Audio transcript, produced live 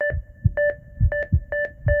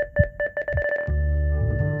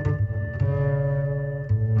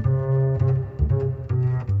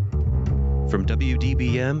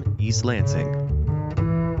FM East Lansing.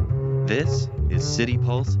 This is City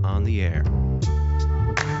Pulse on the Air.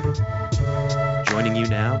 Joining you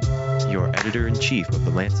now, your editor-in-chief of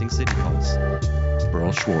the Lansing City Pulse,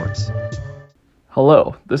 Burl Schwartz.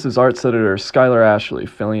 Hello, this is Arts Editor Skylar Ashley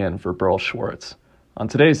filling in for Burl Schwartz. On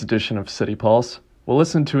today's edition of City Pulse, we'll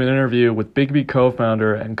listen to an interview with Bigbee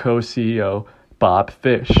co-founder and co-CEO Bob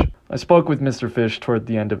Fish. I spoke with Mr. Fish toward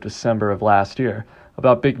the end of December of last year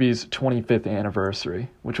about Bigbee's 25th anniversary,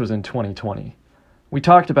 which was in 2020. We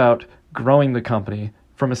talked about growing the company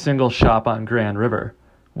from a single shop on Grand River,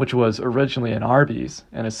 which was originally an Arby's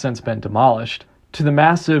and has since been demolished, to the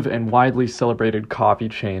massive and widely celebrated coffee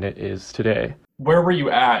chain it is today. Where were you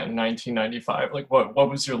at in 1995? Like, what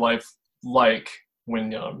was your life like when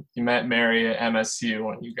you met Mary at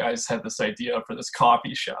MSU and you guys had this idea for this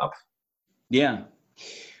coffee shop? Yeah.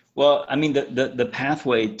 Well, I mean, the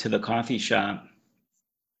pathway to the coffee shop,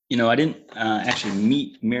 you know, I didn't actually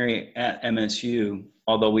meet Mary at MSU,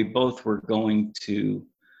 although we both were going to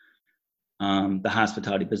the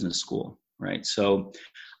hospitality business school, right? So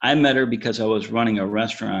I met her because I was running a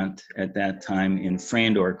restaurant at that time in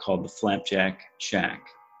Frandor called the Flapjack Shack.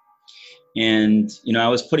 And, you know, I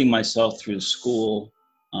was putting myself through school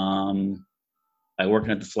by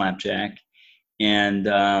working at the Flapjack. And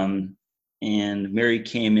Mary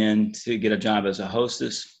came in to get a job as a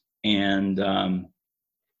hostess, and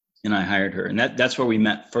I hired her. And that's where we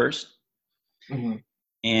met first. Mm-hmm.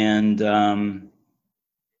 And,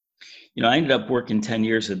 you know, I ended up working 10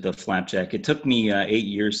 years at the Flapjack. It took me 8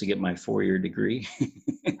 years to get my 4-year degree.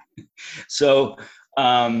 So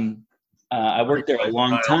I worked there a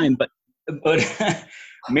long time, but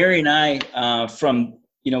Mary and I, from,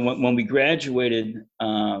 you know, when we graduated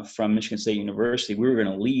from Michigan State University, we were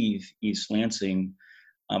going to leave East Lansing,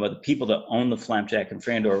 but the people that owned the Flapjack and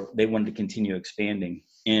Frandor, they wanted to continue expanding.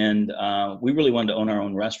 And we really wanted to own our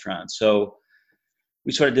own restaurant. So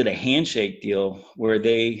we sort of did a handshake deal where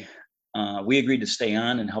we agreed to stay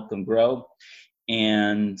on and help them grow.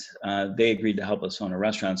 And they agreed to help us own a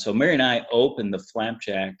restaurant. So Mary and I opened the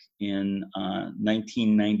Flapjack in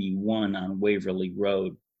 1991 on Waverly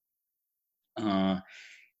Road.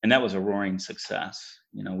 And that was a roaring success.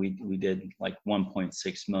 You know, we did like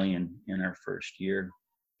 1.6 million in our first year.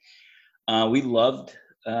 We loved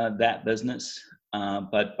that business.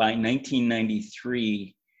 But by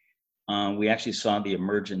 1993, we actually saw the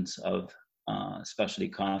emergence of specialty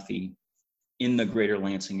coffee in the greater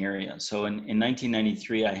Lansing area. So in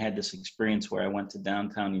 1993, I had this experience where I went to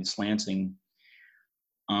downtown East Lansing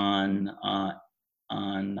on I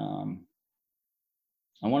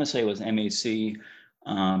want to say it was MAC,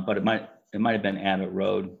 but it might have been Abbott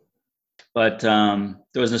Road. But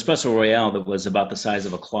there was an Espresso Royale that was about the size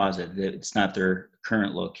of a closet. It's not their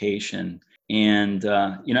current location. And,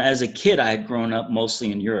 you know, as a kid, I had grown up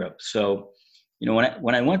mostly in Europe. So, you know,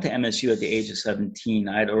 when I went to MSU at the age of 17,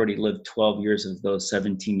 I had already lived 12 years of those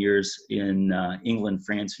 17 years in England,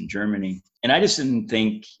 France, and Germany. And I just didn't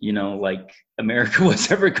think, you know, like America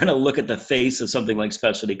was ever going to look at the face of something like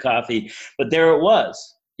specialty coffee. But there it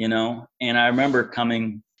was, you know. And I remember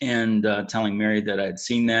coming and telling Mary that I had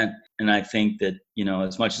seen that. And I think that, you know,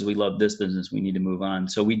 as much as we love this business, we need to move on.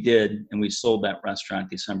 So we did, and we sold that restaurant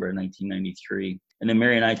December of 1993. And then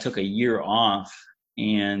Mary and I took a year off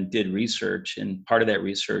and did research. And part of that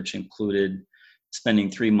research included spending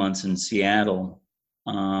 3 months in Seattle,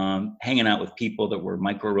 hanging out with people that were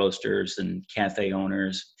micro roasters and cafe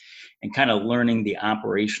owners, and kind of learning the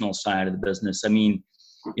operational side of the business. I mean,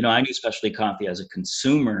 you know, I knew specialty coffee as a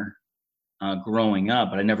consumer growing up,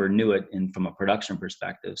 but I never knew it from a production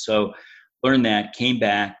perspective. So learned that, came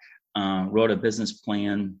back, wrote a business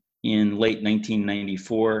plan in late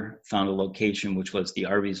 1994, found a location, which was the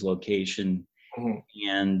Arby's location,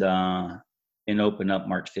 and opened up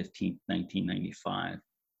March 15th, 1995.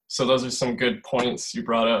 So those are some good points you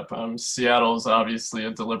brought up. Seattle is obviously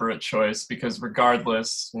a deliberate choice because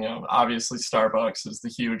regardless, you know, obviously Starbucks is the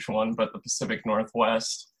huge one, but the Pacific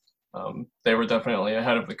Northwest, they were definitely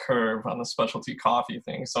ahead of the curve on the specialty coffee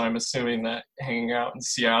thing. So I'm assuming that hanging out in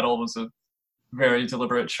Seattle was a very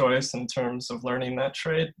deliberate choice in terms of learning that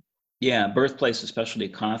trade. Yeah, birthplace of specialty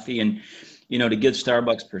coffee. And, you know, to give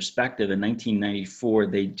Starbucks perspective, in 1994,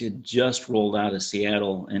 they just rolled out of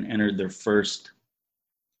Seattle and entered their first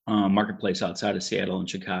marketplace outside of Seattle in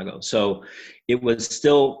Chicago. So it was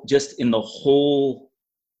still just in the whole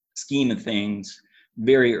scheme of things,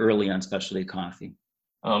 very early on specialty coffee.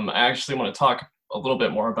 I actually want to talk a little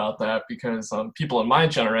bit more about that because people in my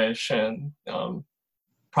generation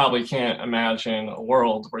probably can't imagine a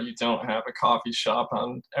world where you don't have a coffee shop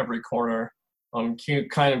on every corner. Can you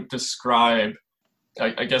kind of describe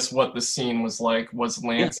I guess what the scene was like. Was Yeah.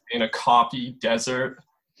 Lansing in a coffee desert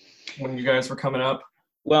when you guys were coming up?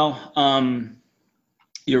 Well,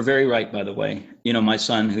 you're very right, by the way. My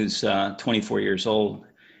son, who's 24 years old,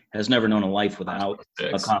 has never known a life without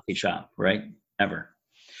a coffee shop, right? Ever.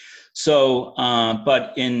 So,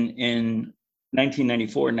 but in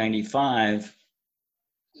 1994, 95,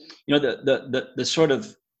 the sort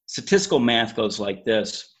of statistical math goes like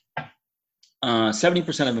this.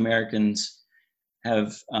 70% of Americans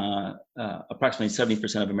have, approximately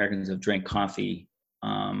 70% of Americans have drank coffee,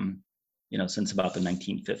 since about the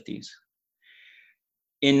 1950s.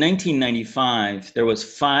 In 1995, there was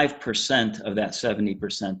 5% of that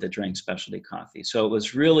 70% that drank specialty coffee. So it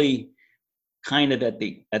was really kind of at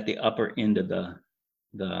the upper end of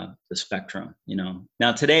the spectrum.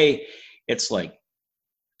 Now today it's like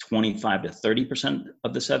 25 to 30%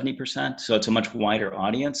 of the 70%. So it's a much wider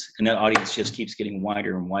audience, and that audience just keeps getting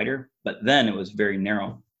wider and wider. But then it was very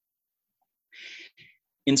narrow.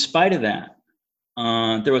 In spite of that,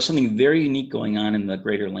 there was something very unique going on in the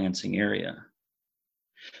greater Lansing area.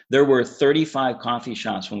 There were 35 coffee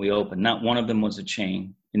shops when we opened. Not one of them was a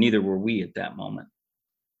chain, and neither were we at that moment.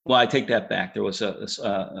 Well, I take that back. There was a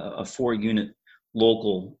 4-unit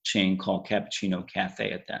local chain called Cappuccino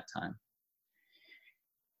Cafe at that time.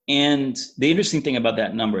 And the interesting thing about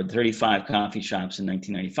that number, 35 coffee shops in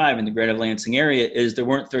 1995 in the greater Lansing area, is there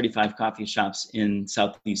weren't 35 coffee shops in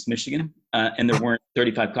Southeast Michigan, and there weren't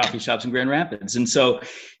 35 coffee shops in Grand Rapids. And so,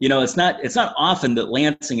 it's not often that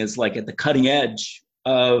Lansing is like at the cutting edge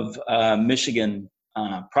of Michigan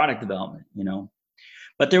product development,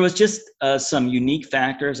 But there was just some unique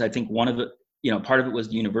factors. I think one of it, part of it was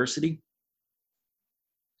the university,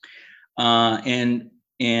 and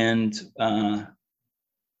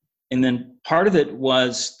then part of it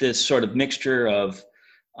was this sort of mixture of,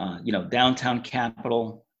 downtown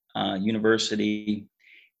capital, university,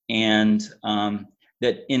 and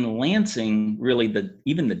that in Lansing, really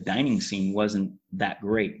even the dining scene wasn't that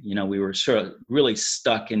great. We were sort of really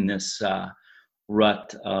stuck in this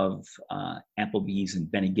rut of Applebee's and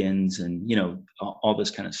Bennigan's and, all this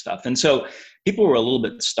kind of stuff. And so people were a little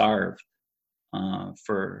bit starved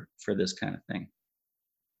for this kind of thing.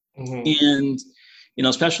 Mm-hmm. And,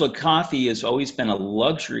 specialty coffee has always been a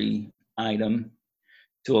luxury item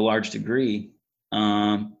to a large degree.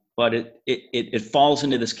 But it falls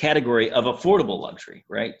into this category of affordable luxury,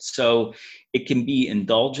 right? So it can be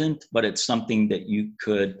indulgent, but it's something that you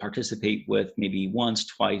could participate with maybe once,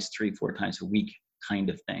 twice, 3, 4 times a week kind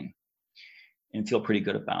of thing and feel pretty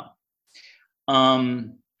good about.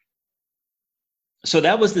 So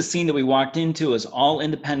that was the scene that we walked into, as all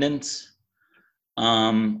independents,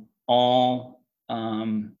 and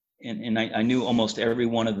I knew almost every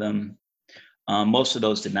one of them. Most of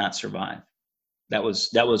those did not survive. That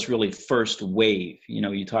was really first wave.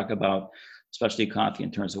 You talk about specialty coffee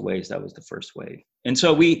in terms of waves. That was the first wave. And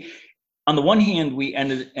so on the one hand, we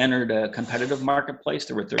entered a competitive marketplace.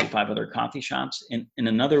 There were 35 other coffee shops. In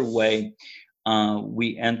another way,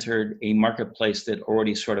 we entered a marketplace that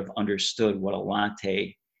already sort of understood what a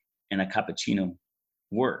latte and a cappuccino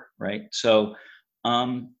were, right? So,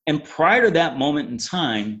 and prior to that moment in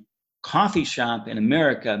time, coffee shop in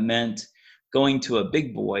America meant going to a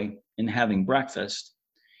big boy and having breakfast.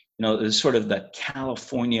 It was sort of the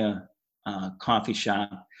California coffee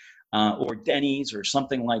shop, or Denny's or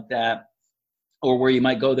something like that, or where you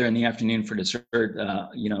might go there in the afternoon for dessert,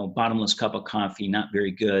 bottomless cup of coffee, not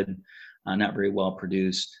very good, not very well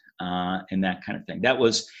produced, and that kind of thing. That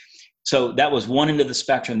was one end of the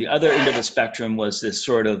spectrum. The other end of the spectrum was this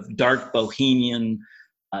sort of dark bohemian,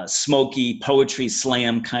 smoky poetry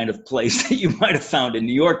slam kind of place that you might have found in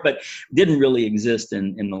New York, but didn't really exist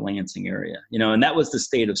in the Lansing area, and that was the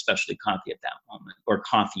state of specialty coffee at that moment, or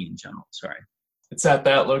coffee in general, sorry. It's at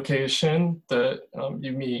that location that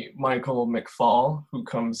you meet Michael McFall, who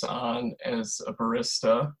comes on as a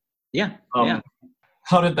barista. Yeah,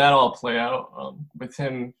 How did that all play out with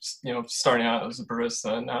him, starting out as a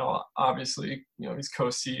barista, and now obviously, he's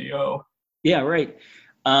co-CEO? Yeah, right.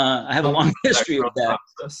 I have a long history of that.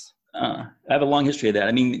 I have a long history of that.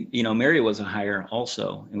 I mean, Mary was a hire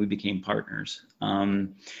also, and we became partners.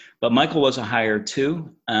 But Michael was a hire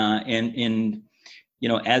too. And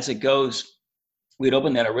as it goes, we'd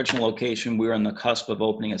opened that original location. We were on the cusp of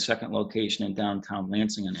opening a second location in downtown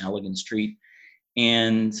Lansing on Allegan Street.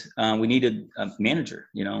 And we needed a manager,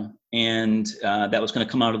 and that was going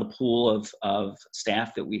to come out of the pool of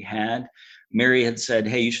staff that we had. Mary had said,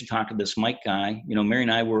 hey, you should talk to this Mike guy. Mary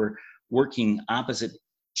and I were working opposite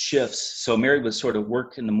shifts. So Mary would sort of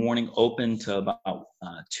work in the morning, open to about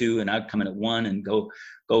 2, and I'd come in at 1 and go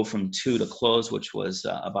from 2 to close, which was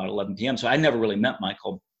about 11 p.m. So I never really met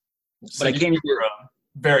Michael, So but I came here.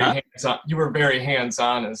 very hands-on. You were very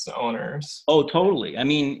hands-on as owners. Oh, totally. I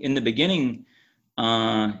mean, in the beginning,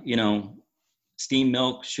 steam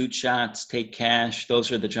milk, shoot shots, take cash.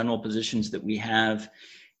 Those are the general positions that we have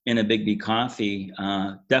in a Big B Coffee.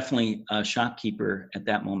 Definitely a shopkeeper at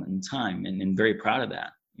that moment in time, and very proud of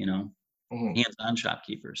that, hands-on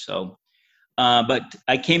shopkeeper. So, but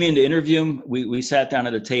I came in to interview him. We sat down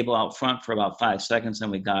at a table out front for about 5 seconds,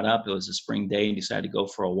 then we got up. It was a spring day and decided to go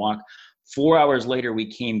for a walk. 4 hours later, we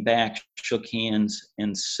came back, shook hands,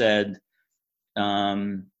 and said,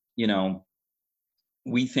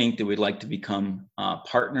 we think that we'd like to become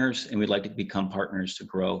partners, and we'd like to become partners to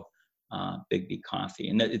grow Big B Coffee.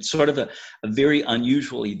 And it's sort of a very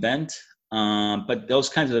unusual event, but those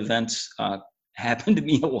kinds of events happen to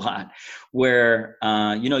me a lot, where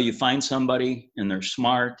you find somebody and they're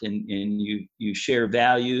smart, and you share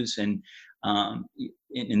values, and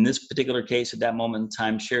in this particular case, at that moment in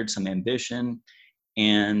time, shared some ambition,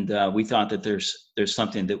 and we thought that there's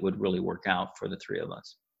something that would really work out for the three of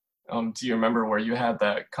us. Do you remember where you had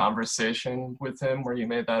that conversation with him, where you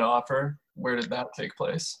made that offer? Where did that take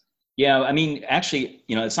place? Yeah, I mean, actually,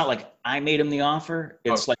 it's not like I made him the offer.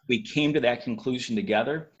 It's like we came to that conclusion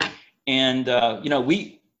together. And,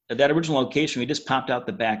 we, at that original location, we just popped out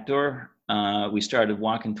the back door. We started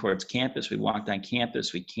walking towards campus. We walked on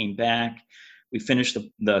campus. We came back. We finished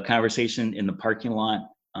the conversation in the parking lot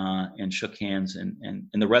and shook hands. And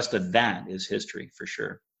the rest of that is history for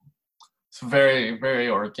sure. It's a very, very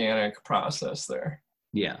organic process there.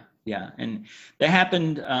 Yeah. And that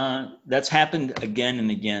happened, that's happened again and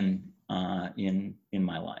again in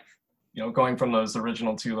my life. Going from those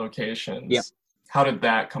original 2 locations. Yeah. How did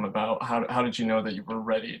that come about? How did you know that you were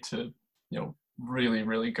ready to, really,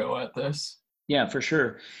 really go at this? Yeah, for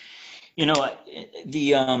sure. From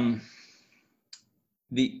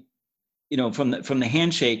the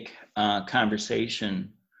handshake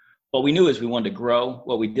conversation, what we knew is we wanted to grow.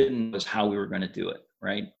 What we didn't know was how we were going to do it,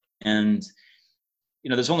 right? And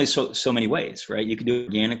there's only so many ways, right? You can do it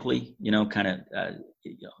organically,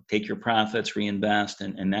 take your profits, reinvest,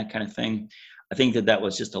 and that kind of thing. I think that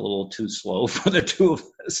was just a little too slow for the two of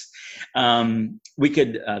us. We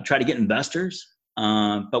could try to get investors,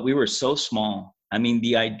 but we were so small. I mean,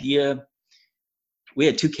 the idea, we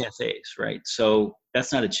had 2 cafes, right? So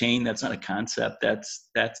that's not a chain, that's not a concept. That's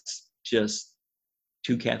just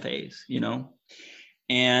 2 cafes,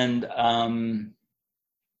 and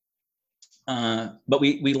but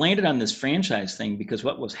we landed on this franchise thing because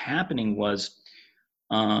what was happening was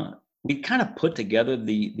we kind of put together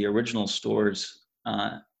the original stores,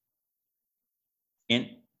 and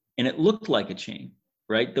it looked like a chain,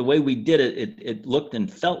 right? The way we did it looked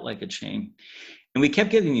and felt like a chain, and we kept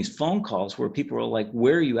getting these phone calls where people were like,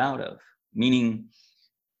 "Where are you out of?" Meaning,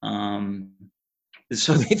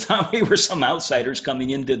 so they thought we were some outsiders coming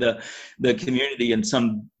into the community and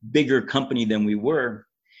some bigger company than we were.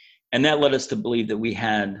 And that led us to believe that we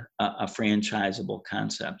had a franchisable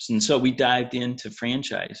concept. And so we dived into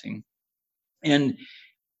franchising. And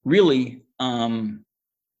really, it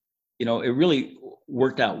really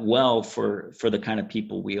worked out well for the kind of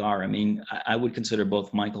people we are. I mean, I would consider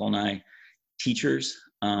both Michael and I teachers,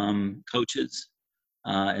 coaches,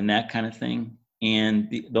 and that kind of thing. And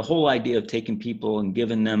the whole idea of taking people and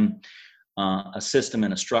giving them a system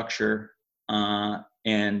and a structure,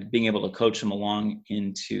 and being able to coach them along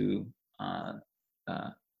into a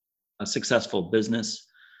successful business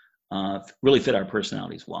really fit our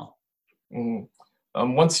personalities well.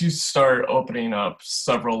 Once you start opening up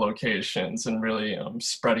several locations and really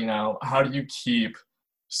spreading out, how do you keep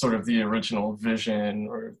sort of the original vision,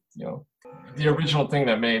 or the original thing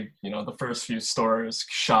that made the first few stores,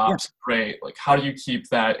 shops, great? Like, how do you keep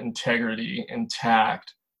that integrity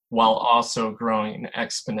intact while also growing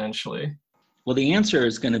exponentially? Well, the answer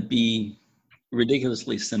is going to be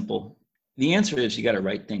ridiculously simple. The answer is you got to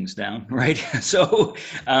write things down, right? So,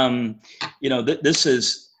 this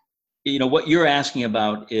is, what you're asking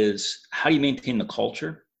about is how do you maintain the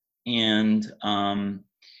culture? And,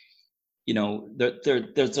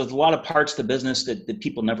 there's a lot of parts of the business that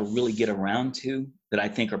people never really get around to that I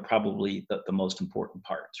think are probably the most important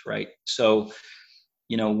parts, right? So,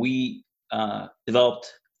 we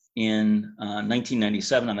developed in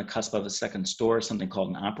 1997 on the cusp of a second store, something called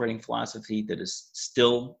an operating philosophy that is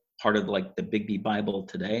still part of like the Big B Bible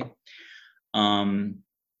today.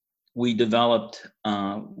 We developed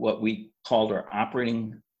what we called our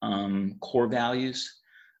operating core values.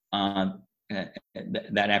 That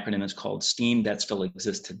acronym is called STEAM. That still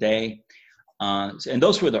exists today. And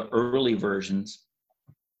those were the early versions.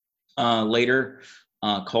 later,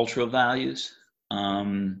 cultural values.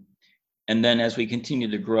 And then as we continue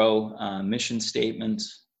to grow, mission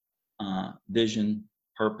statements, vision,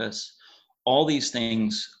 purpose, all these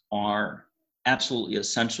things are absolutely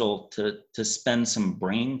essential to spend some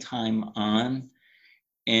brain time on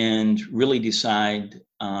and really decide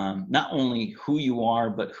not only who you are,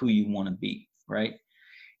 but who you want to be, right?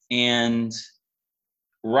 And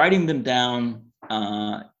writing them down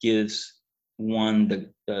gives one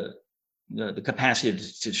the capacity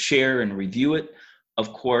to share and review it,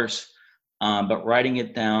 of course, but writing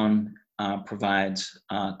it down provides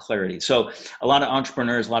clarity. So a lot of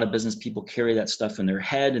entrepreneurs, a lot of business people carry that stuff in their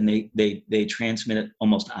head, and they transmit it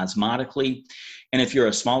almost osmotically. And if you're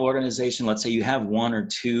a small organization, let's say you have 1 or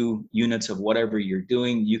 2 units of whatever you're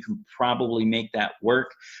doing, you can probably make that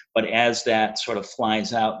work. But as that sort of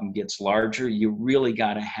flies out and gets larger, you really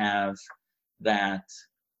got to have that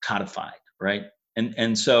codified, right?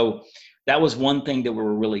 And so that was one thing that we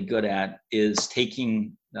were really good at, is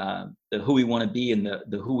taking the who we want to be and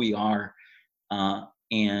the who we are,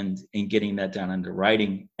 and getting that down into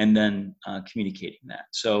writing, and then communicating that.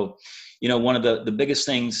 So, one of the biggest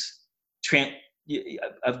things,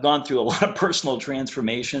 I've gone through a lot of personal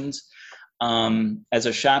transformations. As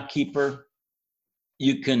a shopkeeper,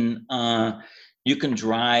 you can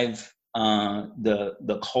drive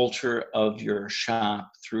the culture of your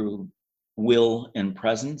shop through will and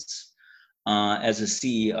presence. As a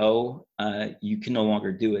CEO, you can no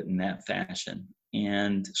longer do it in that fashion.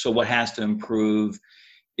 And so what has to improve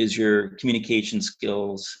is your communication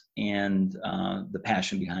skills and the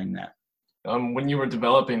passion behind that. When you were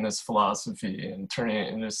developing this philosophy and turning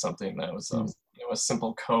it into something that was a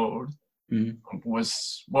simple code,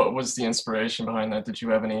 what was the inspiration behind that? Did you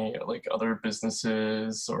have any other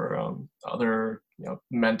businesses or other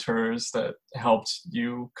mentors that helped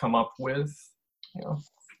you come up with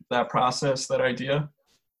that process, that idea?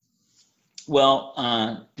 Well,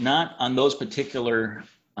 not on those particular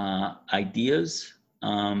ideas,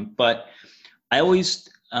 but I always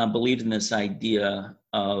believed in this idea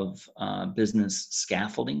of business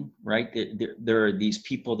scaffolding, right? There are these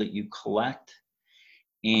people that you collect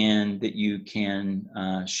and that you can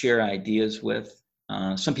share ideas with.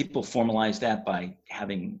 Some people formalize that by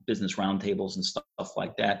having business roundtables and stuff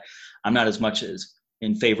like that. I'm not as much as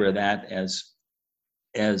in favor of that as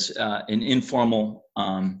an informal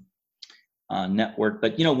network.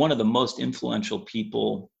 But one of the most influential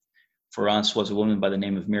people for us was a woman by the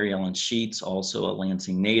name of Mary Ellen Sheets, also a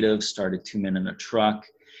Lansing native, started 2 Men in a Truck.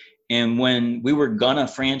 And when we were gonna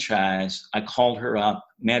franchise, I called her up.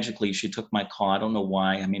 Magically, she took my call. I don't know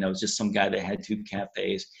why. I mean, I was just some guy that had 2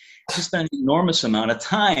 cafes. She spent an enormous amount of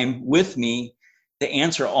time with me to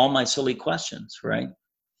answer all my silly questions, right?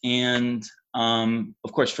 And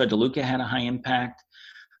of course, Fred DeLuca had a high impact.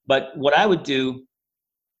 But what I would do,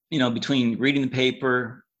 between reading the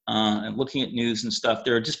paper and looking at news and stuff,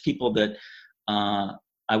 there are just people that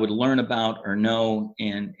I would learn about or know,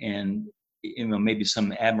 and maybe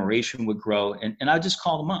some admiration would grow, and I'd just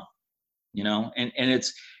call them up, and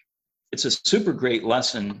it's a super great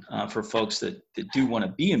lesson for folks that do want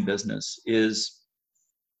to be in business. Is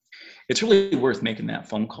it's really worth making that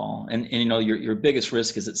phone call, and your biggest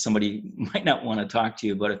risk is that somebody might not want to talk to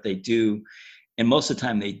you, but if they do, and most of the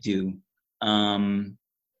time they do,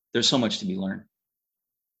 there's so much to be learned.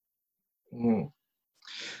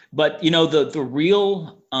 But the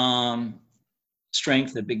real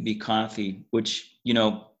strength of Big B Coffee, which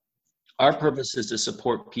our purpose is to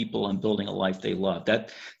support people in building a life they love.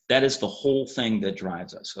 That is the whole thing that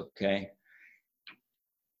drives us. Okay,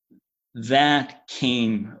 that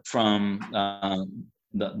came from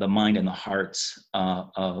the mind and the hearts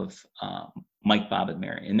of Mike, Bob, and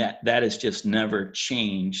Mary, and that has just never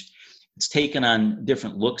changed. It's taken on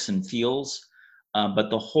different looks and feels, but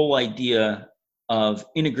the whole idea of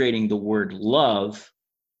integrating the word love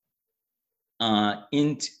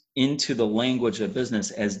into the language of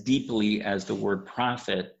business as deeply as the word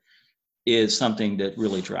profit is something that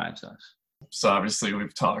really drives us. So obviously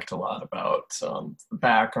we've talked a lot about the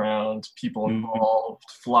background, people involved,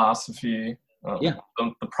 philosophy,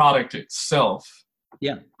 the product itself,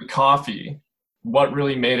 the coffee. What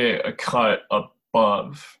really made it a cut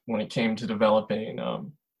above when it came to developing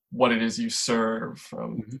what it is you serve,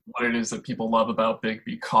 what it is that people love about Big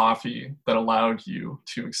B Coffee that allowed you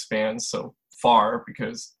to expand so far?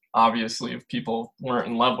 Because obviously if people weren't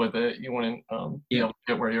in love with it, you wouldn't be able to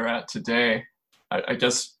get where you're at today. I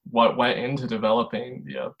guess what went into developing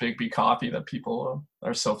the Big B Coffee that people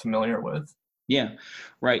are so familiar with? Yeah,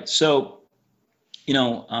 right. So,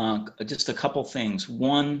 just a couple things.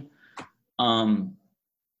 One,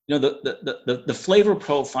 the flavor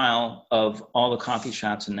profile of all the coffee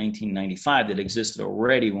shops in 1995 that existed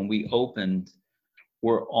already when we opened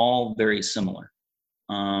were all very similar.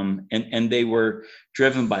 And they were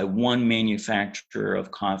driven by one manufacturer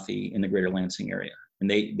of coffee in the greater Lansing area. And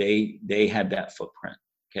they had that footprint.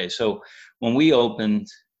 Okay. So when we opened,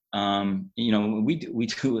 we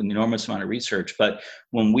do an enormous amount of research, but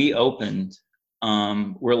when we opened,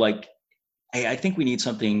 we're like, hey, I think we need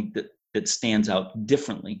something that stands out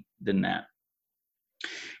differently than that.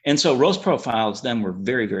 And so roast profiles then were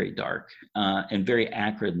very, very dark and very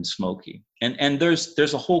acrid and smoky. And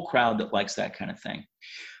there's a whole crowd that likes that kind of thing.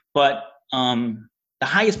 But the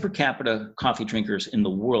highest per capita coffee drinkers in the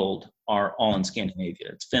world are all in Scandinavia.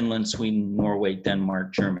 It's Finland, Sweden, Norway,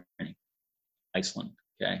 Denmark, Germany, Iceland.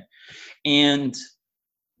 Okay. And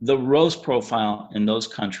the roast profile in those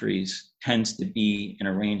countries tends to be in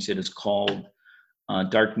a range that is called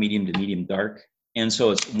dark medium to medium dark. And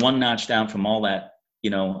so it's one notch down from all that,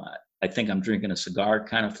 I think I'm drinking a cigar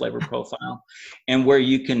kind of flavor profile, and where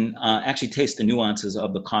you can actually taste the nuances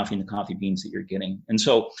of the coffee and the coffee beans that you're getting. And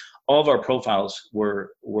so all of our profiles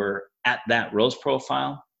were at that roast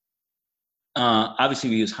profile. Obviously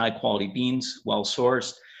we use high quality beans, well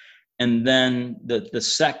sourced. And then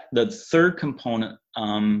the third component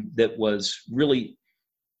that was really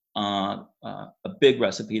a big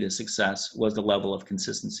recipe to success was the level of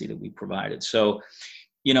consistency that we provided. So,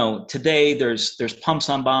 today there's pumps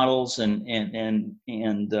on bottles and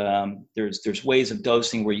there's ways of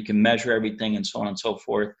dosing where you can measure everything and so on and so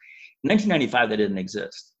forth. In 1995, that didn't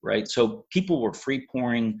exist, right? So people were free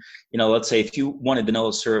pouring, let's say if you wanted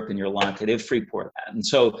vanilla syrup in your latte, they'd free pour that. And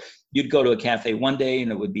so you'd go to a cafe one day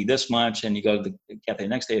and it would be this much, and you go to the cafe the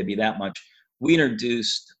next day, it'd be that much. We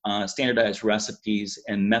introduced standardized recipes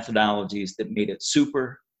and methodologies that made it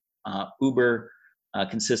super, uber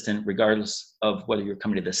consistent, regardless of whether you're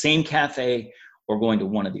coming to the same cafe or going to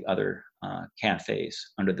one of the other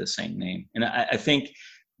cafes under the same name. And I think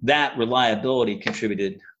that reliability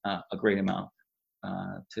contributed a great amount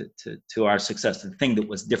to our success, the thing that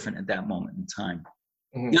was different at that moment in time.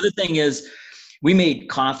 Mm-hmm. The other thing is we made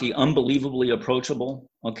coffee unbelievably approachable.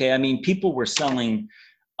 Okay. I mean, people were selling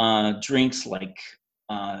drinks like,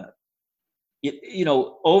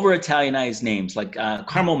 over Italianized names like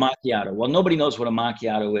caramel macchiato. Well, nobody knows what a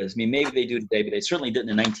macchiato is. I mean, maybe they do today, but they certainly didn't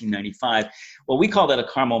in 1995. Well, we call that a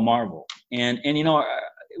caramel marvel. And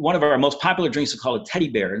one of our most popular drinks is called a teddy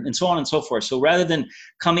bear, and so on and so forth. So rather than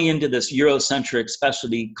coming into this Eurocentric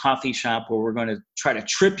specialty coffee shop where we're going to try to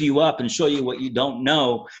trip you up and show you what you don't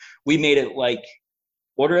know, we made it like,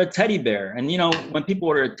 order a teddy bear. And, when people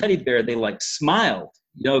order a teddy bear, they smiled,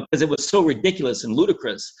 because it was so ridiculous and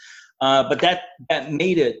ludicrous. But that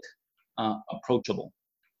made it approachable,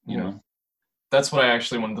 That's what I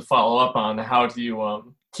actually wanted to follow up on. How do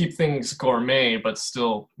you keep things gourmet but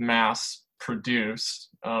still mass produced?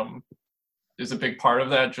 Is a big part of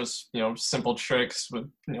that just simple tricks with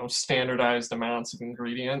standardized amounts of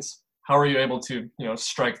ingredients? How are you able to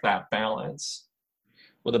strike that balance?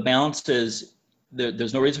 Well, the balance is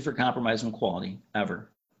there's no reason for compromise on quality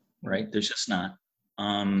ever, right? There's just not.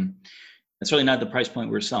 It's really not the price point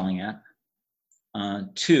we're selling at.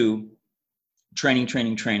 2,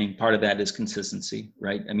 training. Part of that is consistency,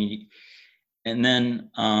 right? I mean, and then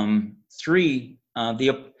 3,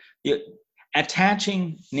 the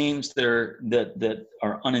attaching names that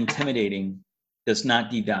are unintimidating does not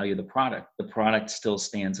devalue the product. The product still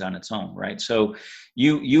stands on its own, right? So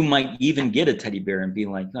you might even get a teddy bear and be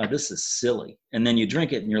like, no, this is silly. And then you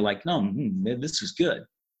drink it and you're like, no, this is good,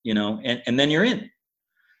 and then you're in.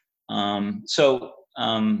 And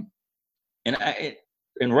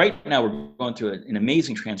right now we're going through an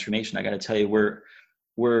amazing transformation. I got to tell you,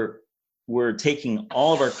 we're taking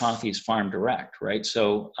all of our coffees farm direct, right?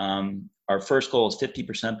 So our first goal is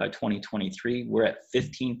 50% by 2023. We're at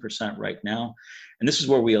 15% right now. And this is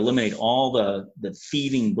where we eliminate all the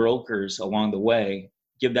thieving brokers along the way,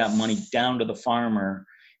 give that money down to the farmer,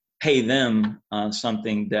 pay them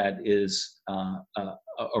something that is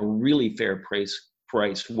a really fair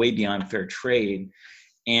price, way beyond fair trade,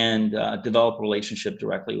 and develop a relationship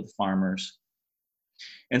directly with farmers.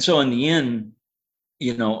 And so in the end,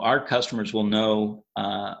 our customers will know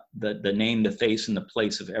the name, the face, and the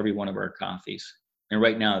place of every one of our coffees. And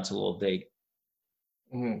right now it's a little vague.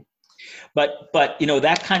 Mm-hmm. But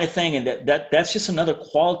that kind of thing, and that's just another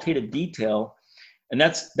qualitative detail. And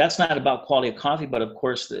that's not about quality of coffee, but of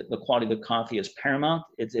course the quality of the coffee is paramount.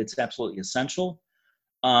 It's absolutely essential.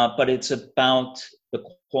 But it's about the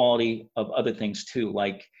quality of other things too,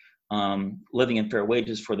 like living in fair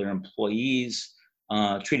wages for their employees,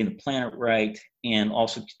 treating the planet right, and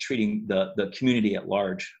also treating the community at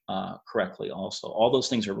large correctly also. All those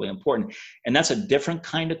things are really important. And that's a different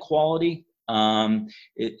kind of quality.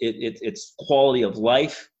 It's quality of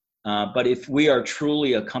life. But if we are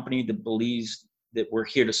truly a company that believes that we're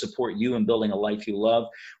here to support you in building a life you love,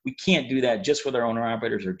 we can't do that just with our owner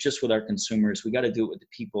operators or just with our consumers. We got to do it with the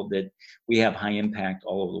people that we have high impact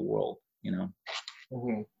all over the world, you know.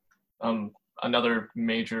 Mm-hmm. Another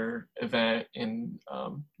major event in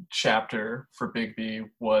chapter for Biggby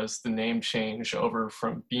was the name change over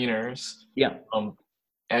from Beaners. Yeah.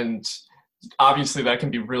 And obviously that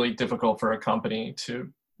can be really difficult for a company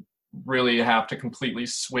to really have to completely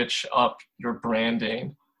switch up your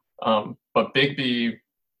branding. But Biggby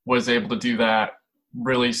was able to do that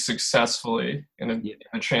really successfully in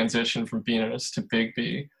a transition from Beaners to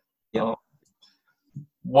Biggby. Yeah.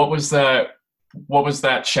 What was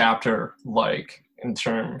that chapter like in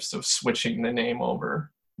terms of switching the name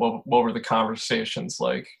over? What were the conversations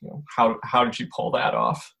like? You know, how did you pull that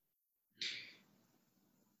off?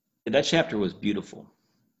 That chapter was beautiful.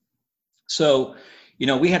 So, you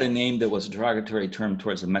know, we had a name that was a derogatory term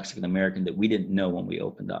towards the Mexican American that we didn't know when we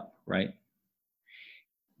opened up, right?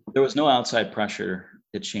 There was no outside pressure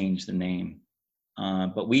to change the name.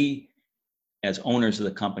 But we, as owners of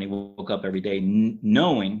the company, woke up every day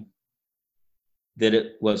knowing that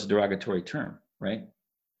it was a derogatory term, right?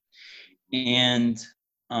 And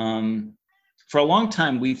for a long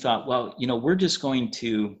time, we thought, well, you know, we're just going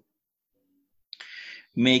to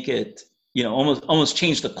make it, you know, almost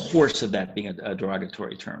change the course of that being a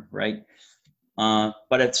derogatory term, right?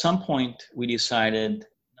 But at some point, we decided,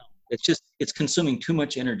 no, it's consuming too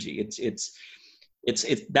much energy.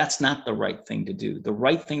 That's not the right thing to do. The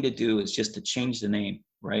right thing to do is just to change the name,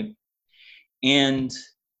 right? And,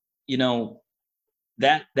 you know,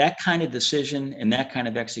 that kind of decision and that kind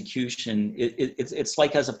of execution, it's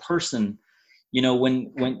like as a person, you know,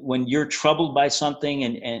 when you're troubled by something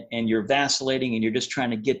and you're vacillating and you're just trying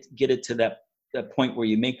to get it to that point where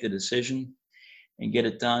you make the decision and get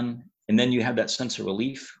it done, and then you have that sense of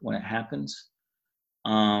relief when it happens.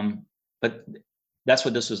 But that's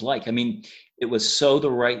what this was like. I mean, it was so the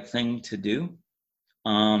right thing to do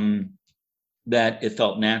that it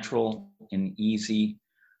felt natural and easy.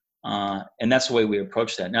 And that's the way we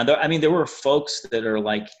approached that. Now, there were folks that are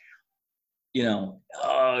like, you know,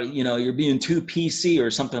 you're being too PC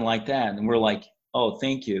or something like that. And we're like, oh,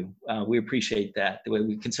 thank you. We appreciate that. The way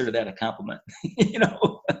we consider that a compliment, you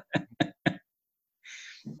know.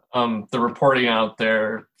 The reporting out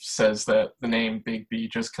there says that the name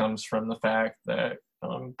Biggby just comes from the fact that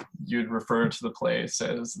you'd refer to the place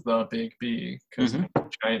as the Big B because of the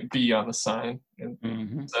giant B on the sign. And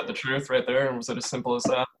is that the truth right there? And was it as simple as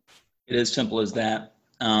that? It is simple as that.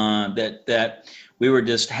 That we were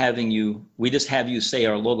just have you say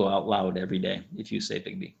our logo out loud every day if you say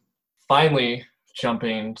Biggby. Finally,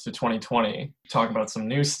 jumping to 2020, talk about some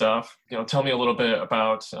new stuff. You know, tell me a little bit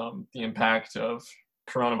about the impact of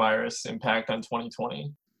coronavirus impact on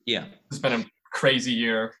 2020. Yeah, it's been a crazy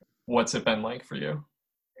year. What's it been like for you?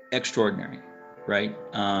 Extraordinary, right?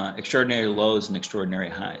 Extraordinary lows and extraordinary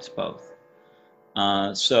highs, both.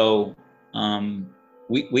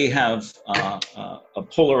 We have a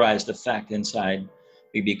polarized effect inside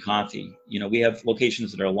Biggby Coffee. You know, we have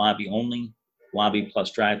locations that are lobby only, lobby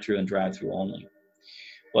plus drive-through, and drive-through only.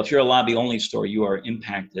 Well, if you're a lobby only store, you are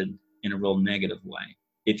impacted in a real negative way.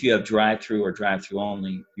 If you have drive-through or drive-through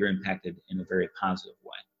only, you're impacted in a very positive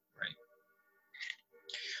way, right?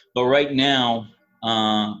 But right now,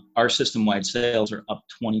 our system-wide sales are up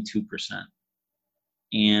 22%.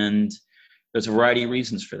 And there's a variety of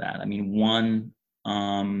reasons for that. I mean, one,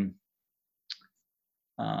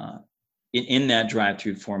 in that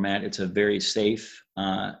drive-through format, it's a very safe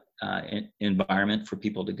environment for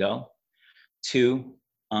people to go. Two,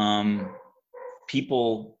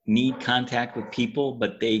 people need contact with people,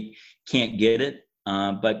 but they can't get it.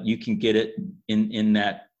 But you can get it in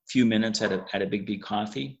that few minutes at a Biggby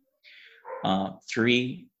Coffee.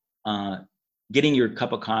 Three, getting your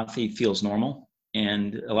cup of coffee feels normal,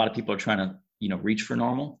 and a lot of people are trying to, you know, reach for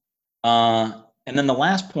normal. And then the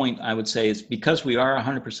last point I would say is because we are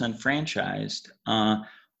 100% franchised,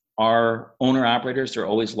 our owner operators are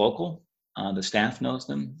always local. The staff knows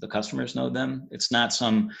them, the customers know them. It's not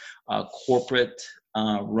some corporate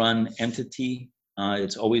run entity.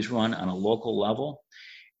 It's always run on a local level.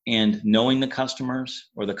 And knowing the customers,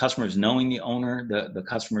 or the customers knowing the owner, the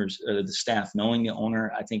customers, the staff knowing the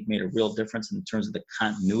owner, I think made a real difference in terms of the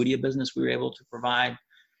continuity of business we were able to provide.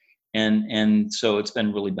 And so it's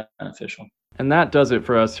been really beneficial. And that does it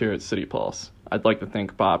for us here at City Pulse. I'd like to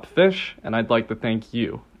thank Bob Fish, and I'd like to thank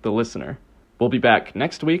you, the listener, We'll be back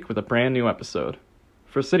next week with a brand new episode.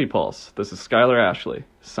 For City Pulse, this is Skylar Ashley,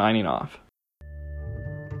 signing off.